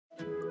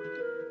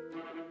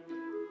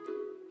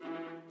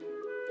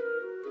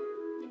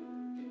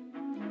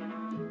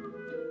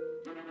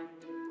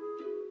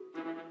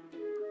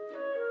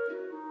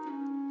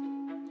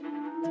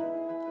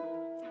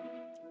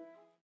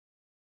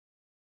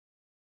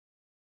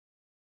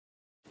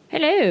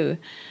Hello.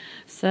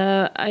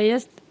 So I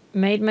just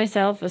made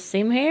myself a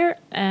sim here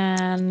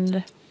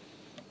and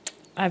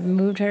I've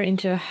moved her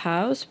into a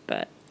house,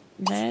 but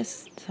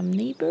there's some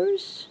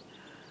neighbors.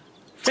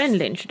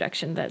 Friendly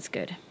introduction, that's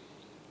good.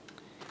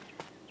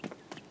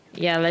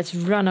 Yeah, let's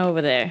run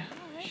over there,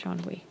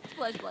 shan't we?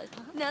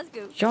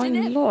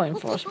 Join law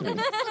enforcement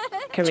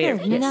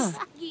career, yes.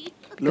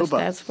 Because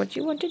that's what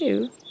you want to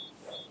do.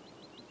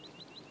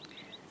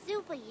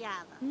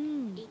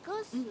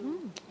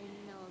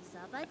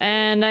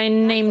 And I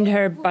named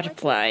her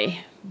Butterfly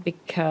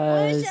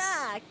because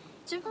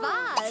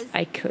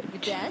I could.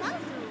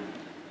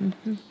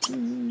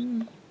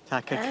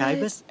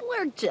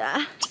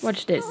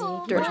 Watch this.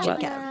 Watch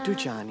what?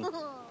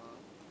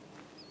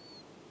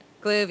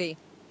 Gloovy.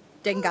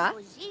 Dinga.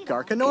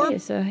 Okay,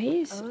 so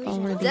he's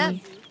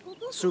already...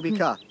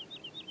 Subika.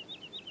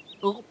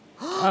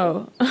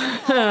 Oh.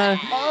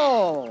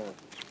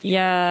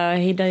 Yeah,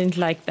 he didn't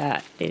like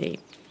that, did he?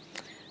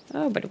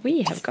 Oh, but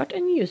we have got a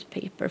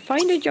newspaper.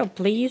 Find a job,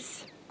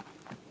 please.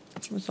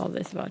 What's all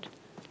this about?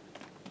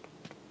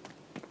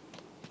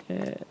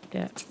 Yeah,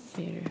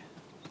 here.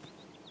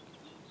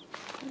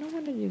 I don't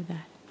want to do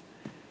that.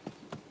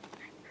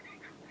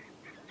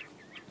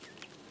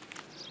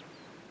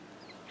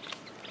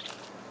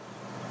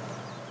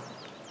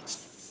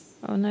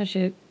 Oh, now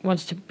she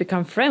wants to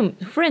become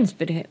friends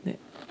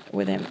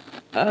with him.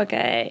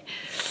 Okay.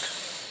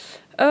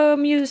 Oh,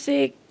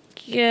 music,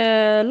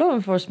 law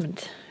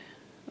enforcement.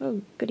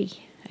 Oh, goody.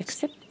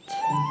 Accept.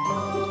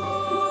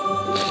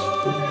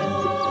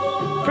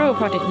 Pro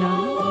party, no.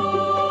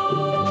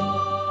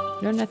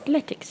 Learn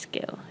athletic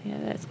skill. Yeah,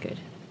 that's good.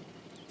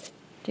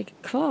 Take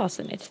a class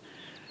in it.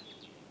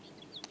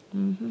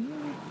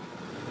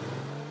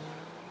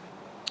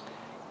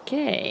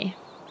 Okay.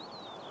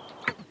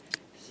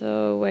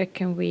 So where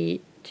can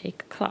we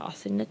take a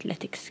class in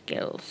athletic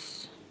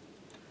skills?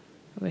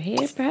 Over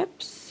here,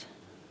 perhaps?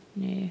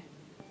 No.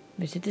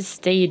 Visit the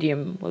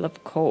stadium. Well,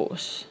 of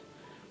course.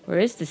 Where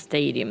is the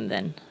stadium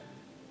then?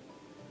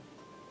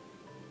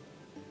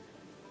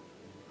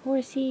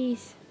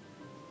 Horses.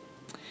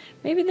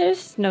 Maybe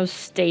there's no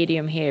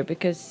stadium here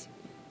because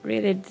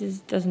really this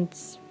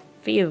doesn't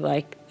feel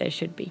like there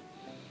should be.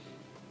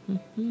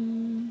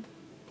 Do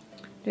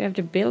we have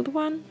to build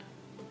one?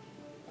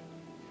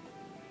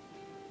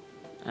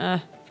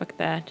 Fuck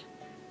that.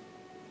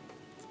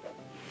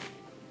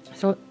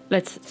 So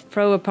let's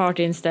throw a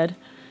party instead.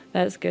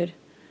 That's good.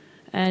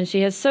 And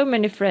she has so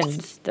many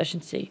friends,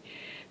 doesn't she?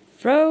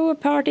 Throw a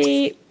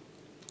party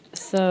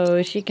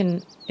so she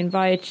can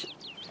invite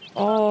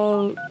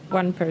all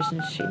one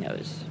person she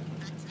knows.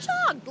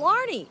 Chog,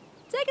 Blarney.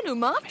 Taking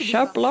him off to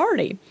Sharp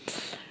Lardy.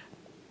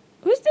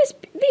 Who's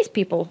these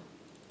people?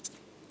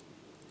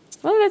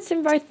 Well, let's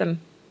invite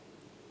them.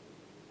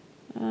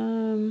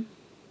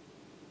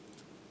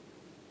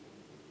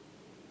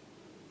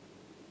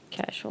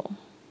 Casual.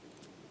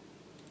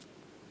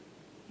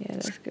 Yeah,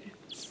 that's good.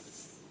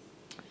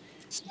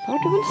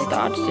 Party will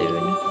start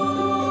soon.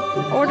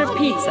 Order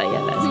pizza,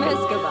 yeah,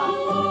 that's good.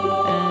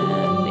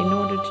 And in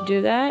order to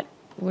do that,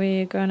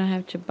 we're gonna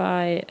have to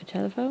buy a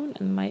telephone,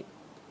 and my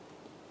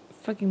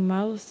fucking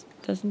mouse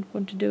doesn't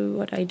want to do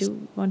what I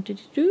want it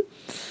to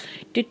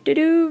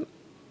do.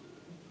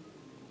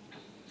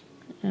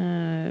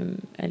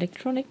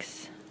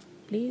 Electronics,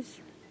 please.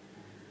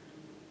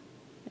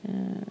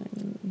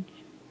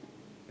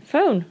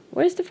 Phone,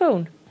 where's the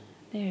phone?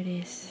 There it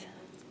is.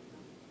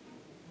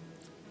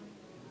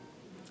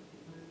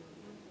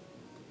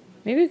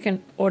 Maybe we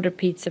can order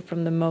pizza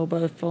from the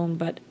mobile phone,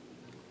 but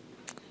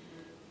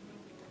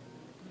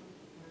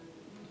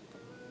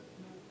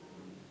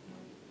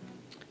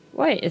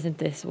why isn't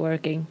this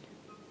working?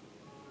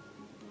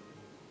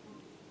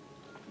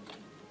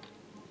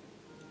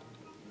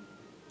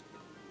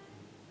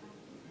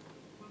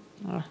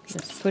 Oh,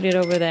 let's put it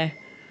over there.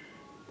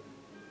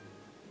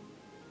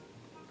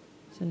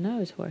 So now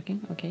it's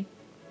working, okay.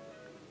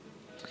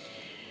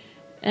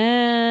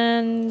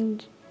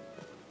 And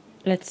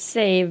let's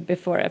save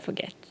before I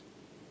forget.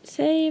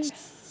 Save.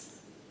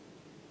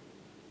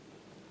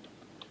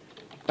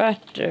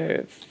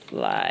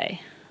 Butterfly.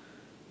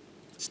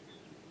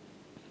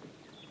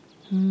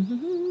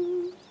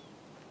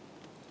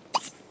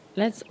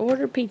 Let's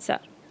order pizza.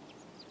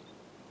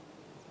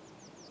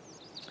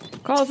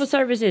 Call for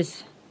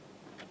services.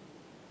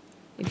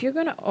 If you're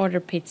gonna order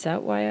pizza,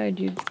 why are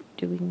you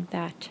doing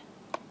that?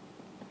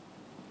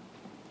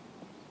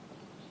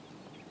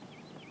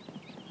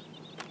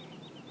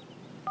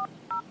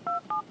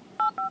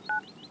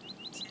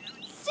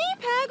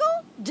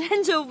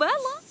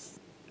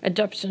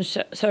 Adoption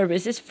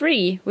service is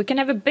free. We can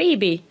have a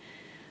baby.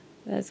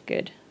 That's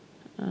good.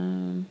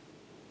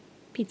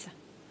 Pizza.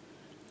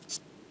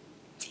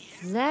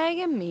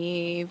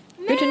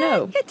 Good to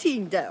know.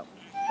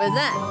 What's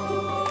that?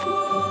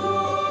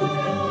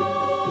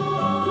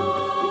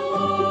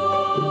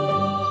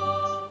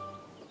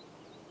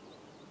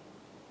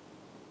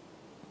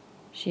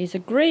 She's a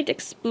great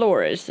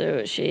explorer,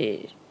 so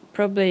she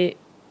probably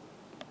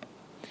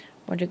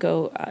want to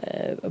go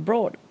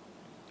abroad.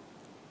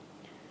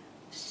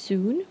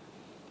 soon.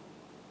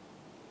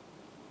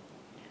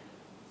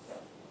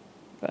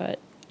 But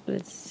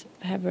let's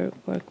have her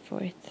work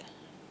for it.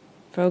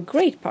 For a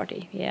great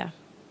party, yeah.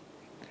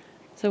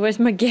 So where's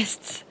my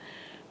guests?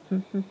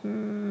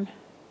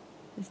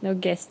 There's no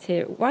guests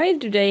here. Why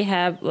do they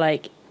have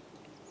like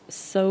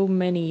so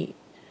many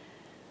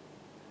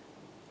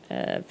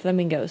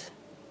flamingos?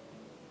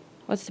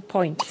 What's the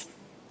point?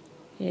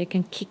 Yeah, you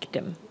can kick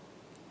them.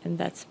 And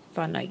that's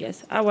fun, I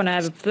guess. I want to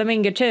have a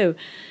flamingo too.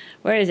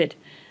 Where is it?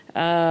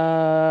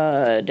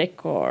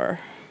 Decor.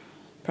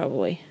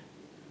 Probably.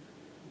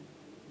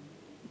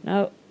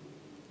 No.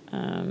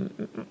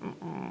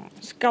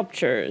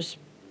 Sculptures.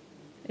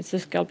 It's a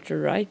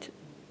sculpture, right?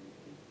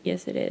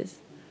 Yes, it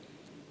is.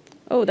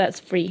 Oh, that's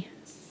free.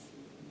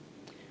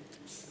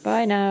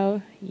 Buy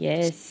now.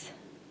 Yes.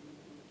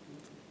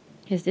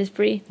 Is this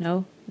free?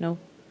 No, no.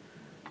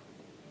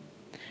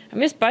 I'm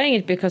just buying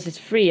it because it's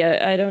free.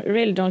 I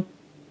really don't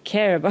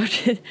care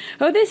about it.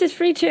 Oh, this is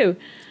free too.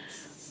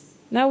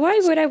 Now, why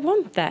would I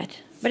want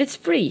that? But it's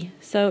free,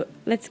 so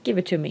let's give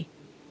it to me.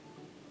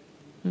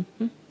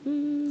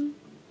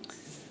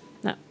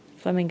 No,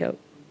 flamingo.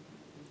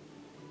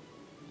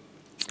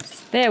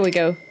 There we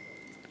go.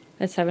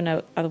 Let's have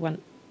another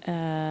one,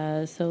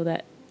 so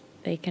that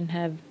they can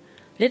have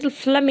little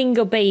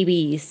flamingo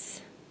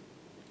babies.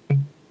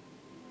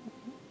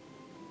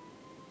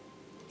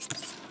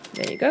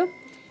 There you go.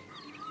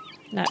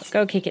 Now,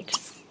 go kick it.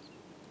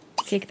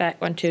 Kick that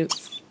one too.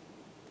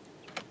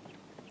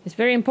 It's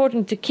very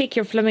important to kick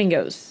your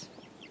flamingos.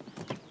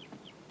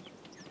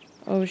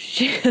 Oh,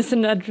 she has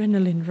an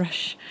adrenaline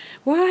rush.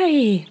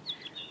 Why?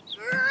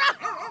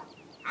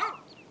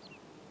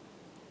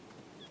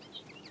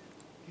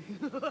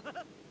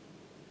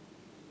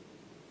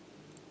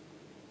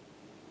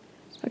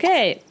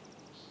 Okay.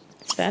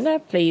 Stand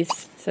up,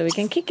 please, so we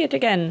can kick it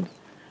again.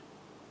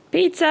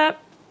 Pizza!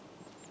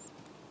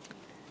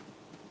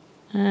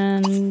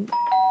 And...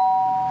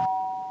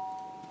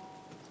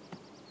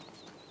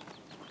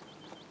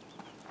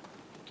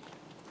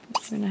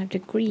 we're gonna have to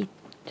greet.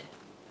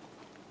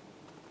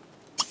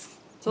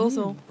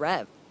 So,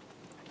 Rev.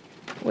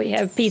 We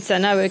have pizza,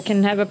 now we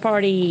can have a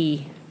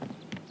party.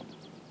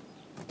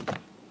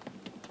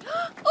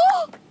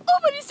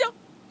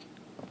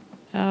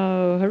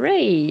 Oh,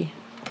 hooray!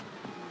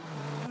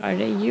 Are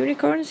there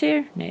unicorns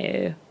here?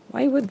 No.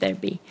 Why would there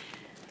be?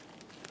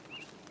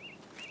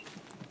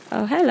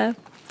 Oh, hello.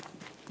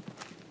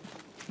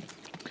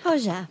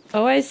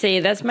 Oh, I see.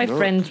 That's my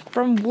friend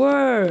from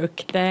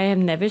work that I have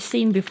never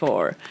seen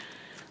before.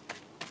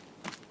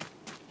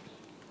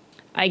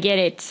 I get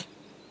it.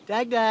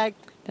 Dag.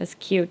 That's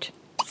cute.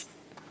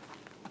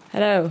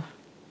 Hello.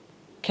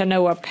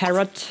 Canoa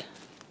parrot.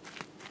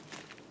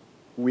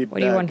 What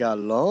do you want?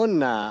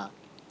 Galona.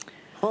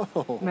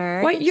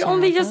 What? You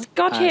only just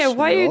got here.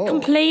 Why are you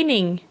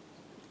complaining?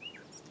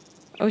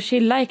 Oh, she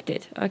liked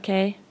it.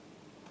 Okay.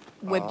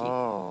 Webby.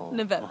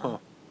 November.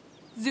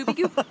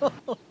 Zoobie-goop.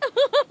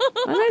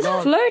 Oh, he's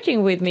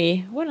flirting with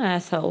me. What an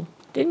asshole.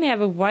 Didn't he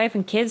have a wife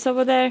and kids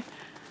over there?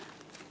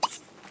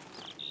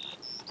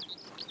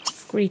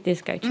 Greet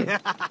this guy too.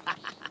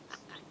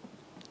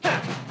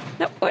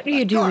 No, what are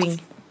you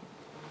doing?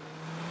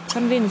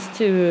 Convinced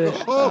to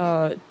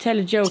tell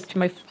a joke to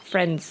my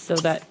friends so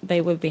that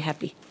they will be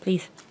happy.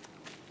 Please.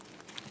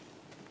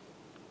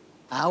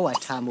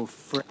 Awatamu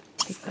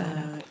Pick that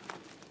up.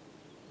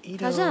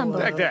 Ido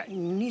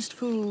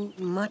Nistfu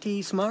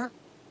Mati Smar?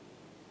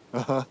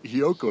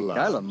 Yokola.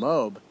 Kyla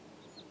Mob.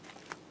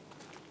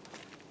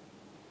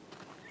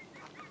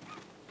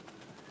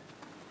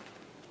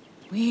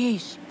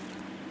 Wish.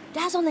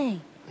 Dazzle.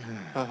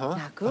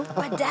 Naku.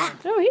 What that?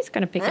 Oh, he's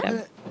gonna pick it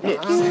up.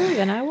 Thank you.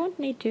 Then I won't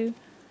need to.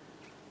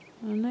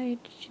 Oh no,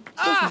 she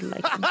doesn't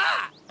like him.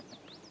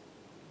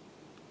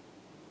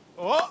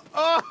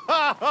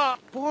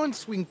 Born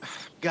swing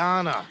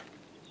Ghana.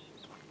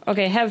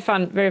 Okay, have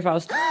fun very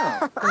fast.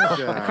 I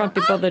can't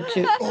be bothered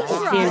to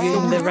steer you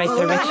in the right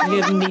direction.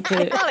 You need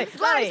to.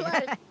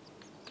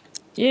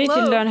 You need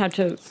to learn how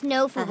to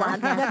Snow for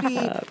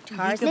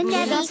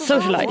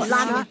socialize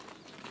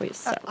for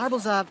yourself.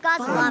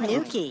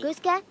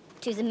 Guska,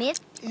 to the myth.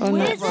 Oh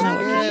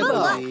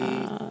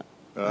no,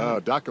 no.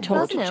 Document.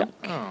 Torture.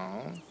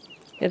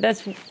 Yeah,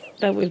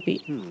 that will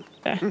be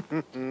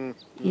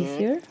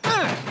easier.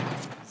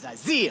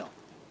 Zazil.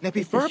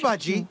 Nepi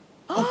Furbaji.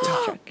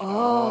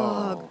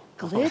 Oh,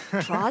 Glip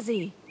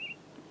Trozzy.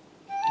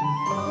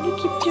 Why do you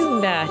keep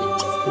doing that?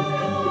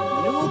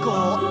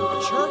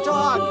 Noogle.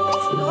 Chertog.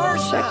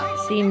 Chuck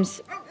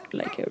seems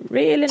like a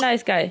really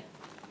nice guy.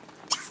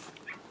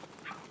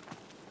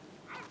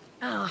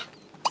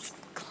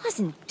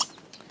 Cousin.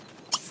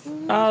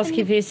 Ask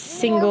if he's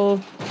single,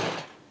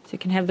 so you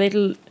can have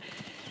little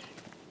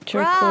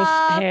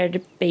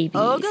turquoise-haired babies.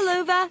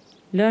 Ogaluva.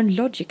 Learn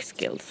logic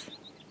skills.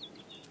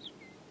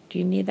 Do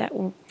you need that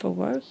for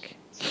work?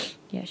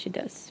 Yeah, she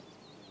does.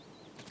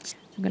 So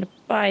I'm gonna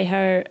buy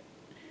her.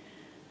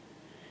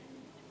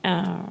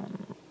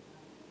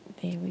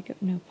 There we go.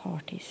 No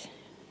parties.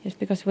 Just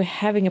because we're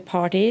having a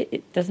party,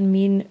 it doesn't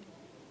mean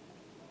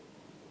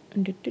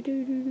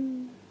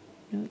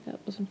No, that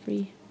wasn't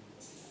free.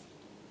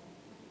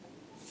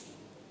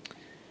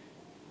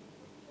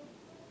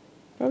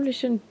 Probably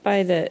shouldn't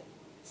buy the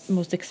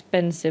most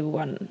expensive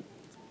one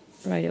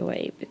right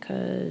away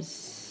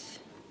because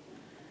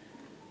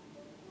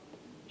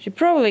she's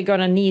probably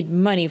gonna need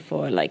money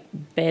for like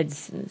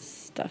beds and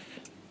stuff.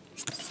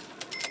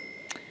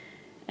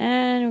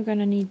 And we're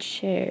gonna need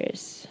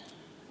chairs.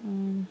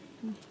 I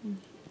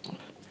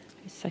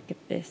suck at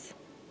this.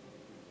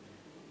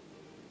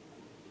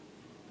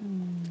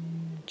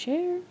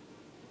 Chair.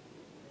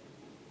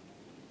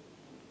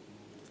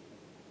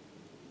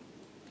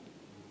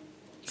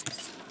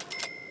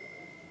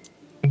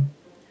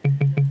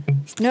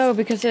 No,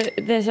 because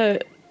there's a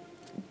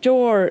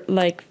door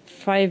like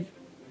five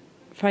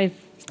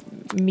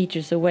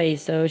meters away,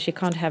 so she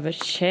can't have a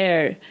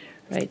chair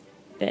right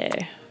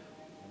there.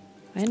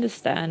 I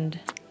understand.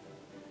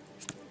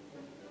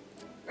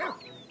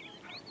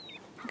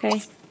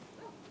 Okay.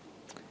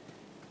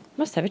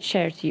 Must have a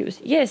chair to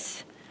use.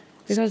 Yes,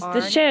 because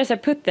the chairs I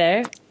put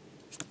there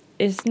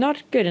is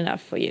not good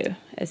enough for you,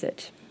 is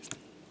it?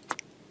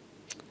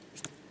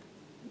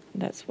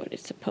 That's what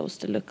it's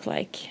supposed to look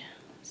like.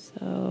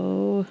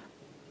 So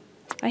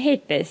I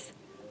hate this.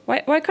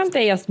 Why can't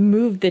they just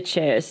move the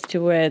chairs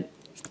to where?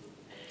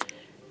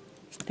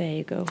 There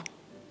you go.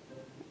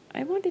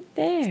 I want it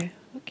there.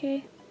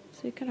 Okay.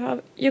 So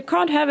you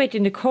can't have it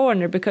in the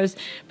corner because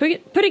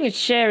putting a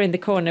chair in the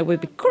corner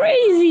would be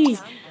crazy.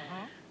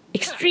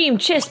 Extreme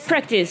chest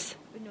practice.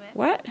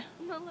 What?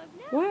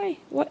 Why?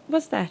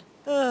 What's that?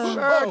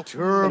 What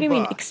do you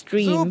mean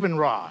extreme?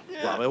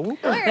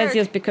 That's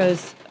just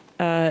because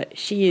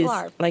she is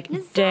like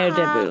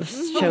daredevil,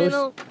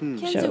 so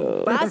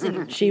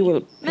she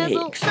will play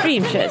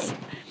extreme chess.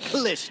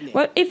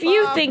 Well, if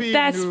you think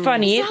that's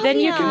funny,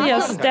 then you can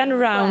just stand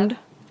around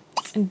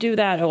and do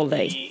that all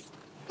day.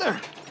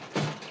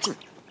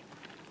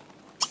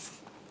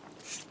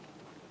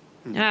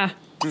 Ah.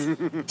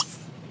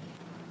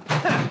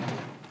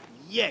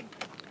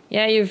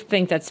 Yeah, you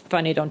think that's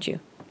funny, don't you?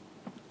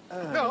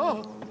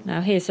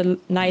 Now here's a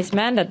nice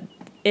man that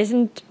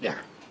isn't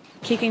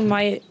kicking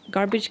my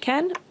garbage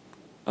can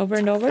over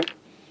and over.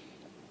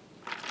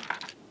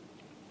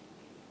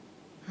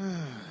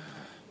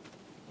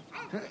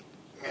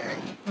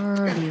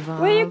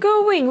 Where are you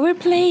going? We're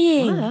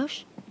playing.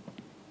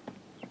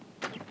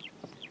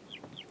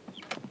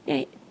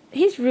 Yeah,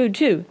 he's rude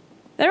too.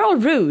 They're all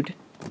rude.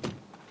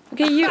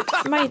 Okay, you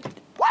might...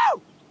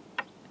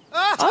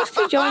 Ask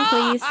to join,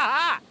 please.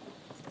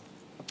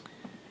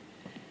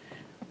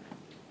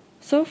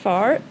 So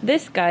far,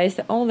 this guy is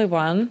the only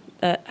one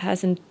that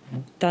hasn't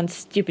done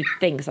stupid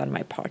things on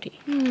my party.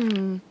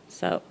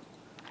 So,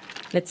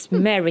 let's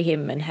marry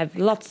him and have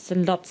lots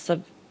and lots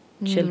of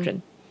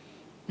children.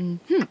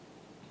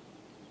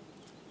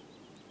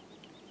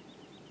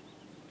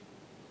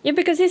 Yeah,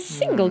 because he's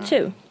single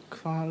too.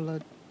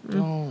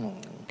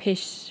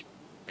 Pishish.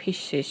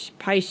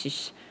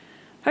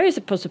 How are you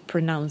supposed to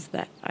pronounce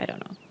that? I don't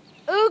know.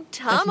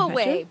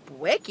 Oogtamaway,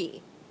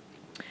 Bwiki.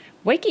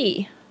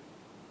 Wiki.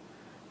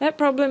 That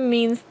problem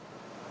means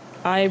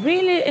I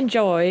really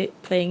enjoy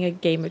playing a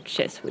game of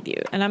chess with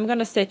you. And I'm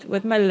gonna sit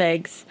with my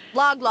legs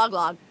Log.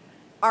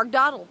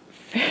 Argdoddle.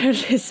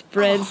 fairly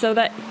spread so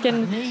that you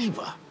can,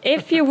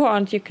 if you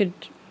want, you could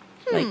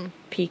like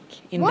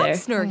peek in there.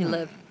 Snurgy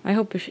live. I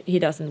hope he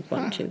doesn't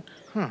want to.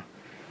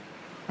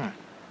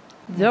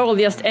 They're all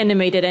just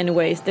animated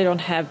anyways. They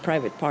don't have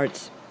private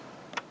parts.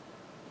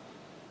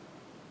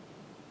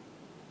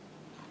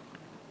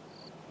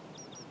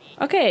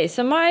 Okay,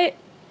 so my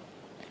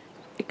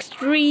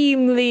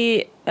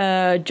extremely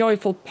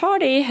joyful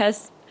party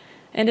has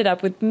ended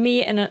up with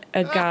me and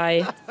a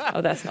guy.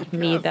 Oh, that's not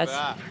me. That's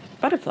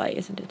Butterfly,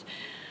 isn't it?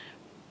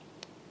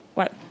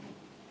 Well,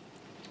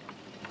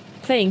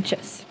 playing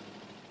chess.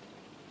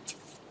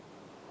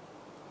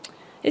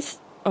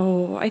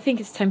 I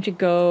think it's time to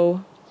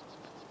go.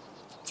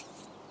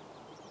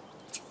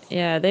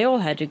 Yeah, they all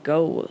had to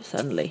go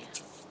suddenly.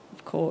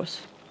 Of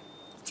course.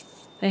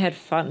 They had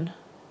fun.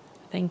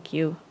 Thank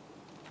you.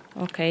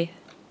 Okay.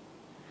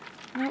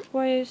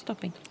 Why are you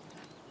stopping?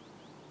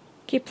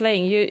 Keep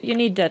playing. You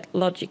need that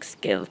logic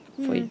skill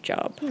for your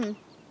job.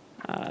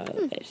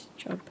 There's the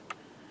job.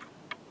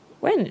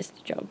 When is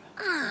the job?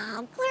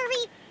 Oh,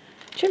 Glurby.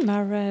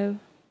 Tomorrow.